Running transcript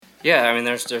Yeah, I mean,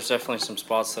 there's definitely some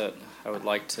spots that I would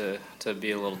like to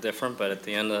be a little different, but at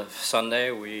the end of Sunday,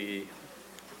 you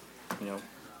know,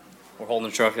 we're holding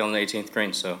the trophy on the 18th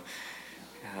green, so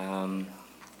I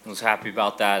was happy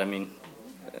about that. I mean,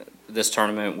 this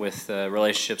tournament with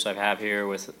relationships I've had here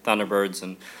with Thunderbirds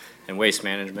and Waste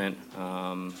Management,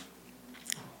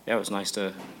 yeah, it was nice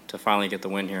to finally get the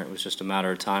win here. It was just a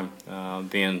matter of time,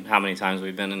 being how many times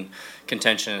we've been in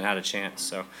contention and had a chance.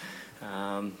 So,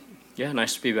 yeah,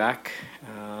 nice to be back.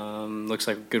 Looks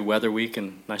like a good weather week,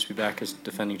 and nice to be back as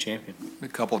defending champion. A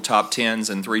couple of top tens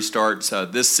and 3 starts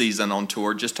this season on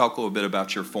tour. Just talk a little bit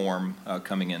about your form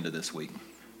coming into this week.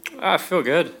 I feel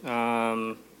good.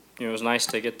 It was nice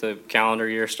to get the calendar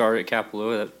year started at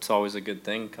Kapalua. That's always a good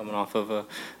thing, coming off of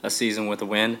a season with a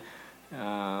win.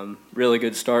 Really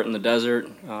good start in the desert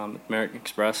at American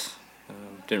Express.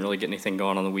 Didn't really get anything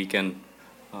going on the weekend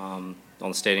on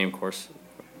the stadium course.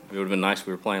 It would have been nice if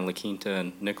we were playing La Quinta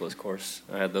and Nicholas course.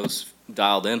 I had those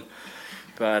dialed in.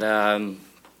 But,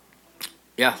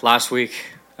 yeah, last week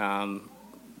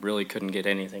really couldn't get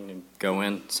anything to go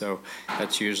in. So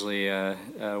that's usually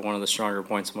one of the stronger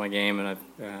points of my game. And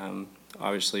I've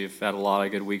obviously have had a lot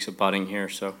of good weeks of putting here.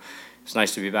 So it's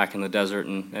nice to be back in the desert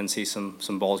and see some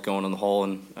balls going in the hole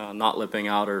and not lipping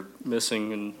out or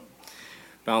missing and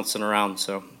bouncing around.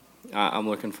 So I'm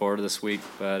looking forward to this week,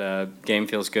 but game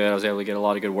feels good. I was able to get a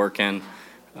lot of good work in.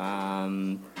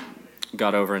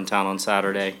 Got over in town on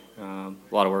Saturday. A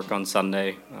lot of work on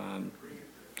Sunday.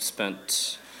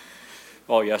 Spent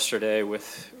all yesterday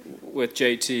with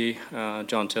JT,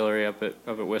 John Tillery up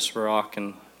at Whisper Rock,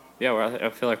 and yeah, I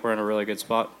feel like we're in a really good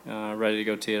spot. Ready to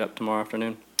go tee it up tomorrow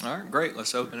afternoon. All right, great.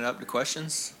 Let's open it up to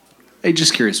questions. Hey,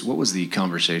 just curious, what was the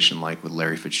conversation like with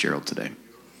Larry Fitzgerald today?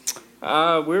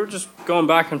 We were just going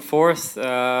back and forth,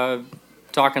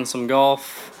 talking some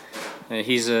golf.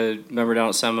 He's a member down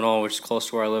at Seminole, which is close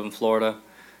to where I live in Florida.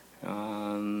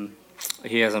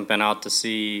 He hasn't been out to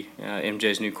see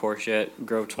MJ's new course yet,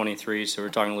 Grove 23, so we're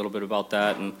talking a little bit about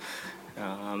that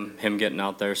and him getting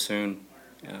out there soon.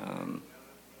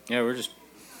 Yeah,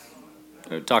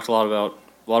 we talked a lot about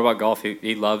golf.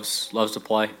 He loves to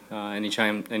play.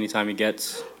 Anytime he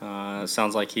gets.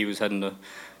 Sounds like he was heading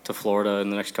to Florida in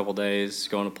the next couple days,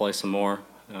 going to play some more,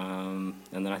 and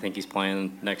then I think he's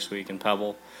playing next week in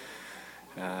Pebble.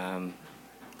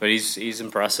 But he's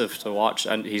impressive to watch,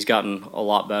 and he's gotten a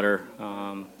lot better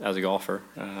as a golfer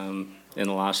in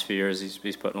the last few years.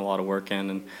 He's putting a lot of work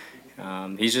in,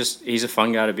 and he's a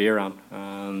fun guy to be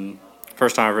around.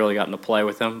 First time I've really gotten to play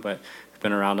with him, but I've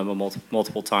been around him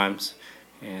multiple times,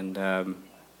 and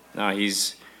no,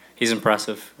 he's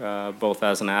impressive both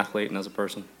as an athlete and as a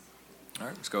person. All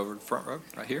right, let's go over to the front row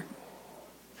right here.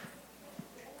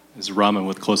 This is Raman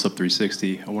with Close Up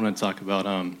 360. I want to talk about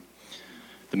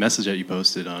the message that you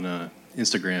posted on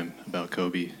Instagram about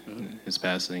Kobe, his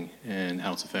passing, and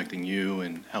how it's affecting you,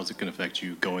 and how is it going to affect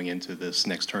you going into this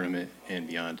next tournament and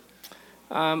beyond.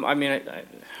 I mean,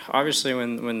 obviously,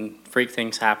 when freak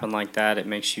things happen like that, it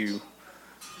makes you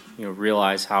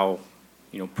realize how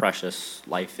precious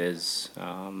life is,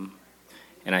 and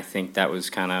I think that was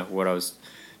kind of what I was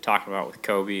talking about with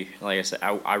Kobe. Like I said,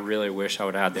 I really wish I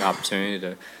would have had the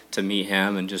opportunity to meet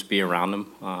him and just be around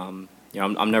him.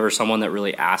 I'm never someone that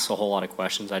really asks a whole lot of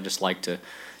questions. I just like to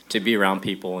be around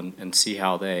people and see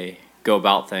how they go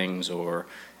about things or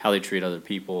how they treat other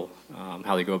people,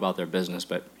 how they go about their business.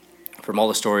 But from all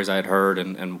the stories I had heard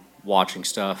and watching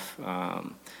stuff,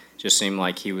 just seemed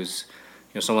like he was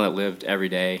someone that lived every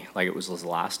day like it was his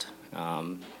last.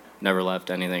 Never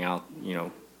left anything out.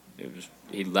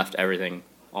 He left everything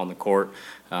on the court,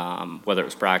 whether it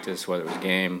was practice, whether it was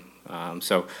game.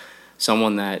 So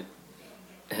someone that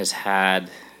has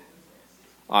had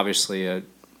obviously a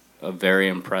very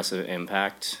impressive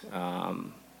impact,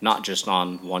 not just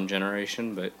on one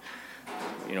generation, but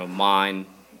mine,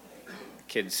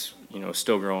 kids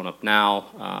still growing up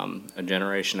now, a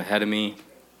generation ahead of me.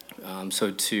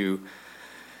 So to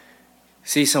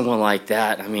see someone like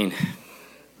that, I mean,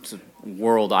 it's a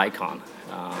world icon.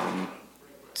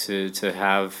 To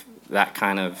have that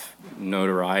kind of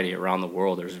notoriety around the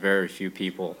world, there's very few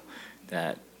people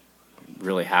that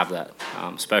really have that,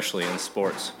 especially in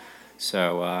sports.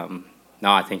 So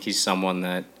no, I think he's someone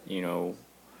that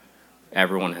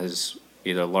everyone has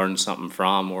either learned something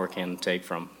from or can take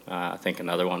from. I think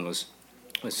another one was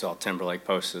we saw Timberlake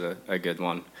posted a good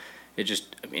one.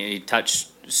 He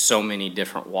touched so many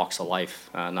different walks of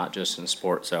life, not just in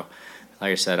sport. So,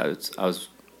 like I said, I was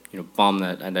bummed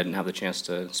that I didn't have the chance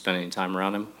to spend any time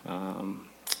around him.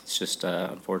 It's just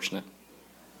unfortunate.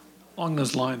 Along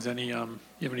those lines, you have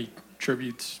any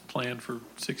tributes planned for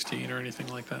 16 or anything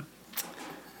like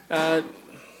that?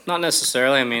 Not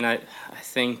necessarily. I mean, I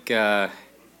think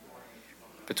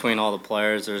between all the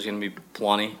players, there's going to be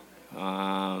plenty.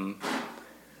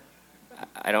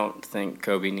 I don't think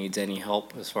Kobe needs any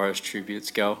help as far as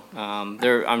tributes go.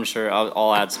 I'm sure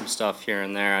I'll add some stuff here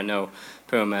and there. I know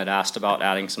Puma had asked about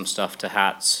adding some stuff to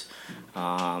hats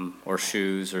or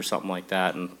shoes or something like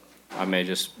that, and I may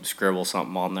just scribble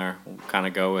something on there. We'll kind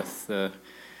of go with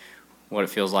what it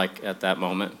feels like at that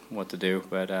moment, what to do.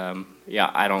 But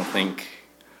yeah, I don't think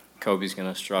Kobe's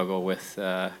going to struggle with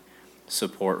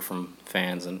support from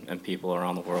fans and people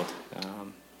around the world.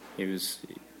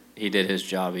 He did his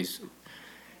job. He's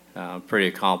pretty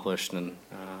accomplished and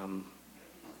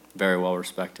very well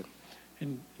respected.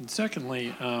 And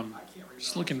secondly,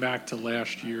 just looking back to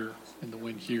last year and the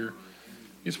win here,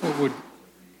 I guess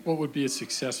what would be a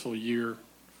successful year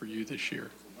for you this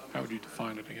year? How would you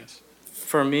define it, I guess?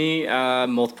 For me,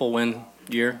 multiple win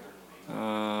year.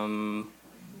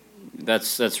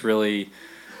 That's really,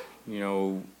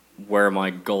 where my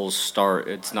goals start.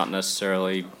 It's not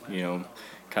necessarily,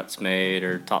 cuts made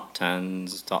or top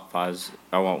 10s, top 5s.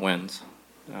 I want wins.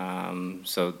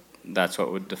 So that's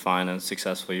what would define a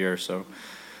successful year. So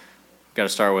got to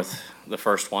start with the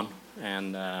first one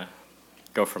and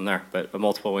go from there. But a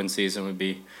multiple win season would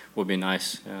be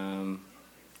nice.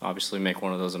 Obviously, make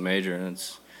one of those a major, and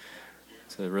it's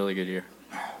a really good year.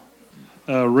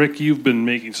 Rick, you've been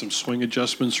making some swing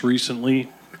adjustments recently,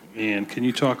 and can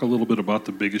you talk a little bit about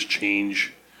the biggest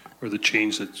change or the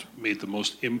change that's made the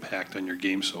most impact on your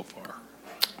game so far?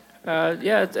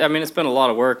 Yeah, it's been a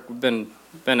lot of work. We've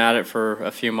been at it for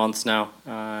a few months now.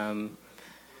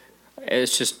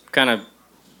 It's just kind of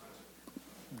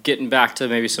getting back to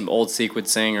maybe some old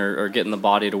sequencing or getting the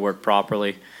body to work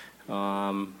properly.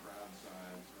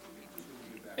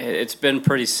 It's been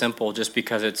pretty simple just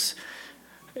because it's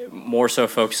more so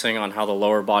focusing on how the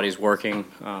lower body's working,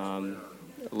 a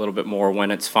little bit more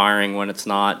when it's firing, when it's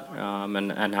not,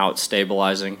 and how it's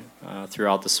stabilizing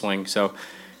throughout the swing. So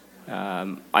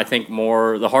I think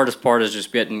the hardest part is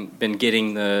just been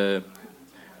getting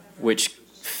which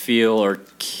feel or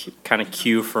kind of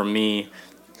cue for me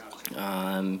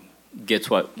gets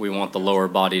what we want the lower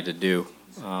body to do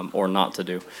or not to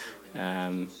do.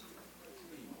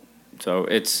 So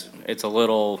it's a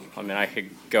little, I could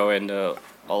go into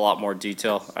a lot more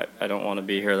detail. I don't want to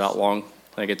be here that long.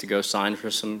 I get to go sign for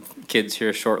some kids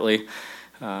here shortly.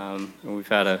 And we've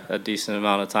had a decent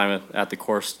amount of time at the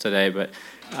course today, but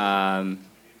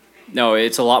no,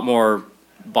 it's a lot more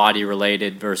body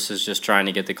related versus just trying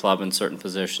to get the club in certain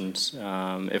positions.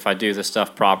 If I do the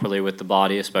stuff properly with the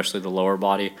body, especially the lower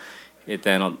body, it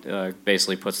then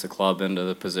basically puts the club into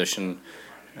the position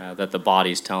that the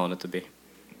body's telling it to be.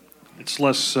 It's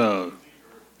less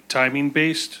timing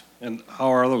based, and how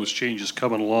are those changes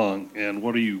coming along, and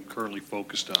what are you currently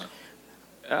focused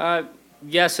on?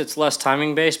 Yes, it's less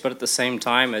timing based, but at the same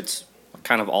time, it's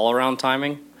kind of all around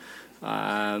timing.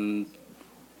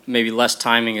 Maybe less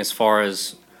timing as far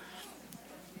as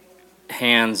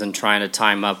hands and trying to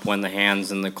time up when the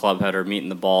hands and the club head are meeting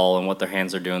the ball and what their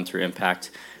hands are doing through impact.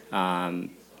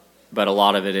 But a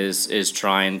lot of it is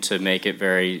trying to make it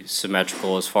very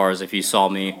symmetrical as far as if you saw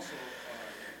me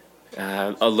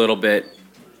a little bit,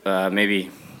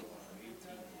 maybe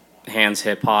hands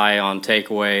hip high on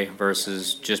takeaway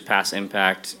versus just pass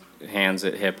impact, hands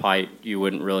at hip height, you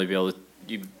wouldn't really be able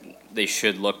to, they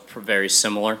should look very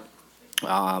similar.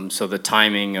 So the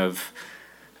timing of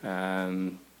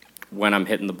when I'm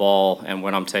hitting the ball and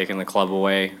when I'm taking the club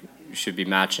away should be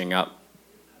matching up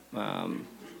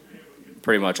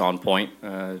pretty much on point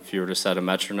if you were to set a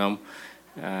metronome.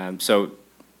 So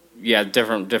yeah,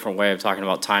 different way of talking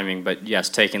about timing, but yes,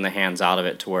 taking the hands out of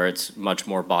it to where it's much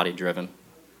more body driven.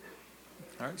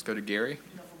 All right, let's go to Gary.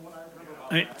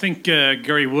 I think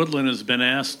Gary Woodland has been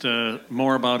asked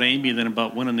more about Amy than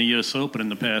about winning the U.S. Open in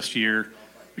the past year.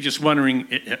 We're just wondering,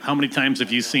 how many times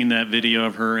have you seen that video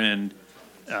of her, and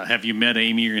have you met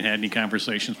Amy or had any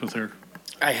conversations with her?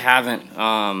 I haven't.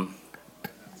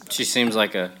 She seems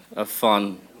like a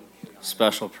fun,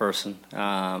 special person.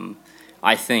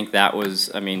 I think that was,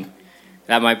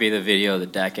 that might be the video of the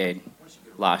decade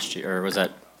last year, or was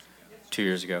that 2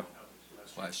 years ago?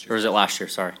 Last year. Or was it last year?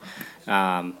 Sorry.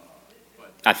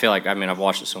 I feel like, I've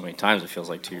watched it so many times, it feels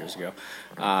like 2 years ago.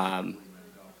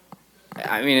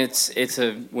 It's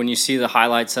when you see the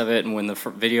highlights of it and when the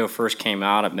video first came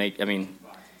out,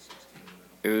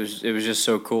 it was just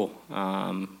so cool.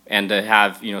 And to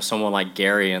have, someone like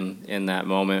Gary in that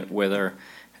moment with her,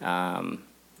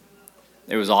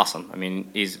 it was awesome.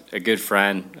 He's a good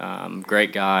friend,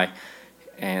 great guy.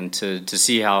 And to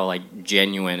see how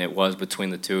genuine it was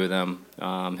between the two of them,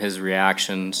 his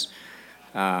reactions,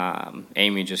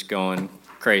 Amy just going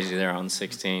crazy there on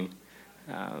 16.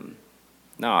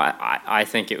 No, I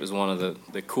think it was one of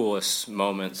the coolest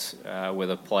moments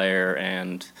with a player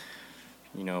and,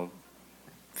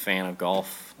 fan of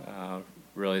golf,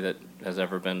 really, that has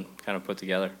ever been kind of put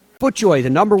together. FootJoy, the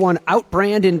 #1 out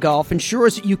brand in golf,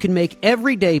 ensures that you can make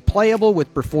every day playable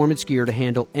with performance gear to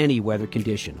handle any weather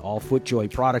condition. All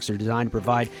FootJoy products are designed to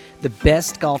provide the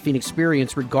best golfing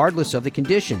experience regardless of the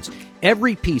conditions.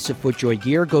 Every piece of FootJoy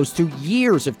gear goes through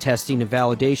years of testing and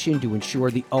validation to ensure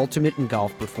the ultimate in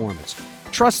golf performance.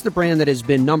 Trust the brand that has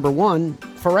been #1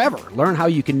 forever. Learn how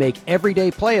you can make every day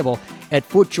playable at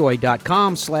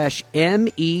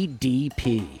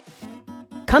footjoy.com/MEDP.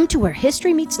 Come to where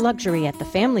history meets luxury at the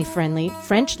family-friendly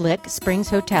French Lick Springs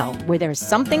Hotel, where there's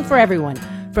something for everyone,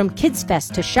 from Kids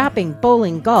Fest to shopping,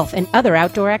 bowling, golf, and other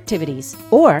outdoor activities.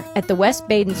 Or at the West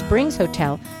Baden Springs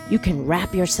Hotel, you can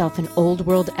wrap yourself in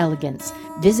old-world elegance.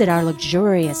 Visit our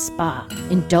luxurious spa,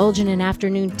 indulge in an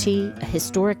afternoon tea, a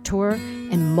historic tour,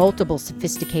 and multiple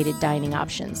sophisticated dining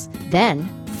options. Then,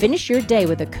 finish your day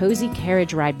with a cozy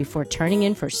carriage ride before turning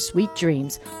in for sweet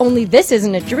dreams. Only this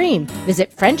isn't a dream.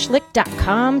 Visit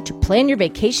FrenchLick.com to plan your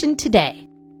vacation today.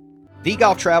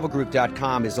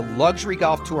 TheGolfTravelGroup.com is a luxury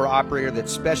golf tour operator that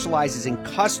specializes in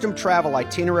custom travel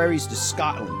itineraries to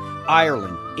Scotland,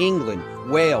 Ireland, England,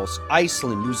 Wales,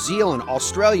 Iceland, New Zealand,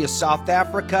 Australia, South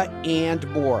Africa, and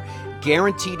more.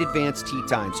 Guaranteed advanced tee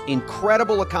times,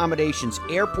 incredible accommodations,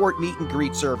 airport meet and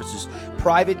greet services,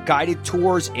 private guided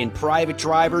tours, and private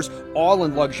drivers, all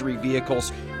in luxury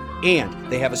vehicles. And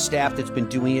they have a staff that's been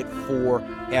doing it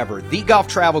forever.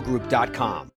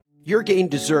 TheGolfTravelGroup.com. Your game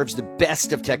deserves the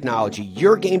best of technology.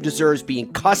 Your game deserves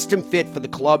being custom fit for the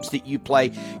clubs that you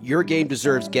play. Your game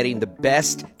deserves getting the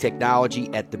best technology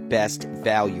at the best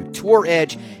value. Tour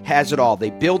Edge has it all.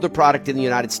 They build the product in the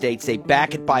United States. They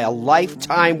back it by a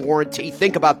lifetime warranty.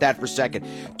 Think about that for a second.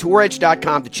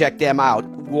 TourEdge.com to check them out.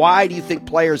 Why do you think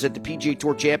players at the PGA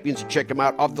Tour Champions check them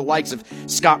out, of the likes of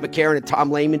Scott McCarron and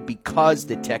Tom Lehman? Because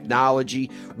the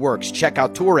technology works. Check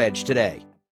out Tour Edge today.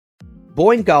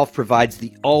 Boyne Golf provides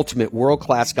the ultimate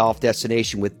world-class golf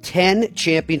destination with 10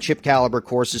 championship-caliber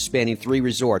courses spanning 3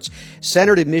 resorts.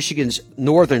 Centered in Michigan's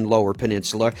northern Lower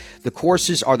Peninsula, the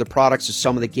courses are the products of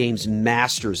some of the game's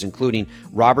masters, including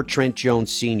Robert Trent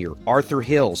Jones Sr., Arthur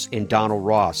Hills, and Donald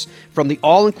Ross. From the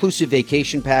all-inclusive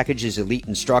vacation packages, elite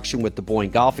instruction with the Boyne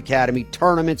Golf Academy,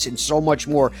 tournaments, and so much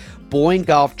more, Boyne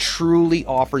Golf truly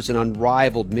offers an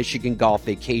unrivaled Michigan golf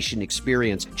vacation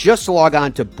experience. Just log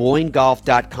on to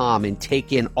BoyneGolf.com and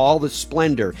take in all the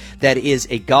splendor that is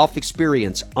a golf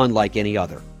experience unlike any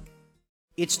other.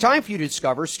 It's time for you to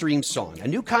discover Streamsong, a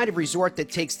new kind of resort that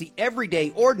takes the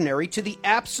everyday ordinary to the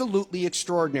absolutely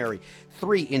extraordinary.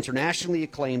 3 internationally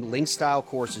acclaimed link-style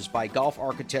courses by Golf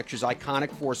Architecture's iconic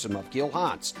foursome of Gil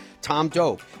Hans, Tom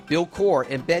Doak, Bill Corr,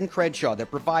 and Ben Crenshaw that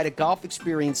provide a golf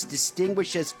experience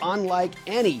distinguished as unlike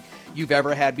any you've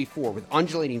ever had before, with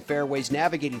undulating fairways,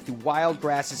 navigating through wild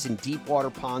grasses and deep water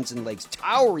ponds and lakes,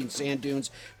 towering sand dunes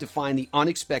to find the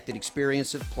unexpected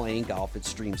experience of playing golf at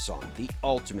Streamsong, the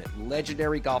ultimate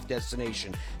legendary golf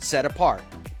destination set apart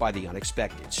by the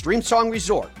unexpected.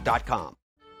 StreamSongResort.com.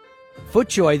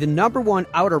 FootJoy, the #1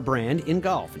 outer brand in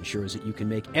golf, ensures that you can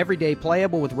make every day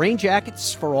playable with rain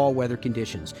jackets for all weather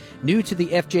conditions. New to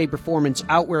the FJ Performance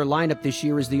outwear lineup this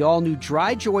year is the all-new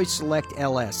DryJoy Select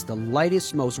LS, the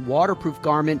lightest, most waterproof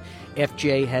garment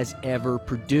FJ has ever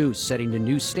produced, setting a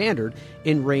new standard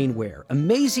in rainwear.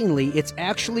 Amazingly, it's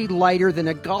actually lighter than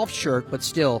a golf shirt, but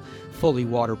still fully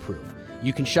waterproof.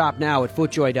 You can shop now at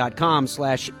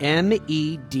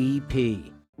footjoy.com/MEDP.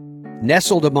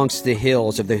 Nestled amongst the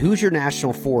hills of the Hoosier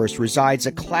National Forest resides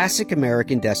a classic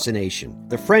American destination,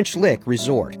 the French Lick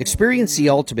Resort. Experience the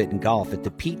ultimate in golf at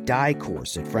the Pete Dye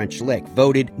course at French Lick,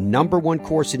 voted #1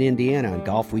 course in Indiana on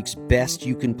Golf Week's Best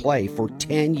You Can Play for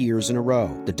 10 years in a row.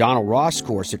 The Donald Ross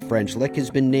course at French Lick has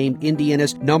been named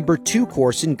Indiana's #2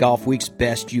 course in Golf Week's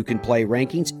Best You Can Play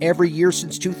rankings every year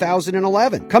since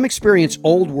 2011. Come experience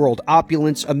old world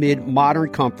opulence amid modern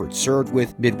comfort, served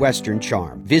with Midwestern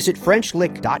charm. Visit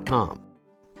FrenchLick.com.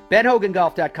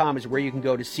 BenHoganGolf.com is where you can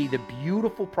go to see the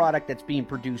beautiful product that's being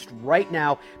produced right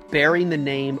now, bearing the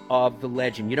name of the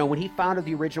legend. You know, when he founded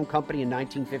the original company in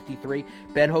 1953,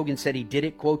 Ben Hogan said he did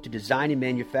it, quote, to design and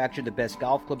manufacture the best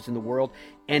golf clubs in the world,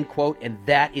 end quote, and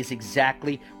that is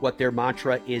exactly what their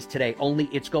mantra is today. Only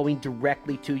it's going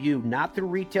directly to you, not through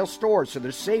retail stores, so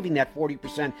they're saving that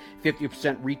 40%,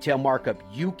 50% retail markup.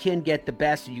 You can get the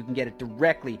best, and you can get it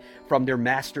directly from their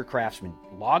master craftsmen.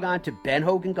 Log on to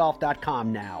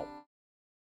BenHoganGolf.com now.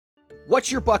 What's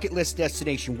your bucket list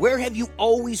destination? Where have you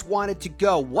always wanted to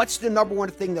go? What's the number one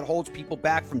thing that holds people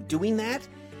back from doing that?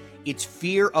 It's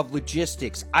fear of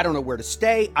logistics. I don't know where to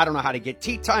stay. I don't know how to get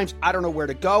tee times. I don't know where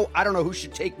to go. I don't know who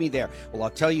should take me there. Well, I'll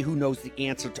tell you who knows the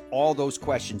answer to all those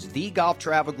questions.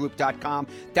 TheGolfTravelGroup.com.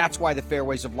 That's why the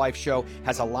Fairways of Life show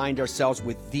has aligned ourselves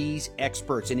with these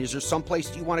experts. And is there some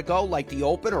place you want to go, like the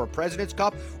Open or a President's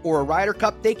Cup or a Ryder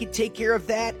Cup? They can take care of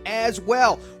that as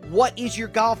well. What is your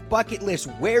golf bucket list?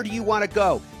 Where do you want to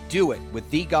go? Do it with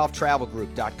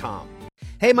TheGolfTravelGroup.com.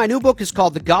 Hey, my new book is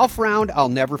called The Golf Round I'll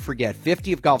Never Forget.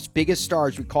 50 of golf's biggest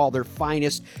stars recall their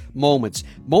finest moments.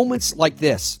 Moments like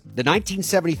this. The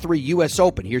 1973 U.S.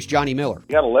 Open. Here's Johnny Miller.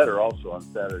 I got a letter also on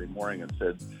Saturday morning that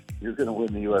said, you're going to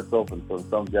win the U.S. Open from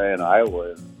some guy in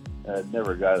Iowa. And I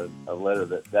never got a letter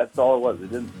that's all it was. They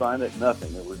didn't sign it,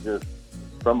 nothing. It was just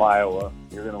from Iowa,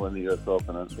 you're going to win the U.S.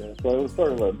 Open. So it was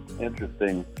sort of an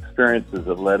interesting experiences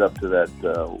that led up to that,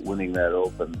 winning that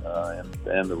Open.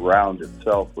 And the round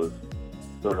itself was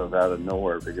sort of out of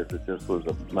nowhere because it just was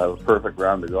a perfect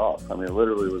round of golf. I mean, it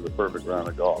literally was a perfect round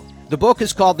of golf. The book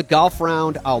is called The Golf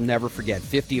Round I'll Never Forget.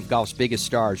 50 of golf's biggest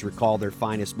stars recall their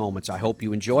finest moments. I hope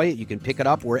you enjoy it. You can pick it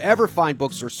up wherever fine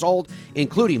books are sold,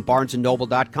 including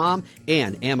BarnesandNoble.com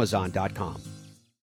and Amazon.com.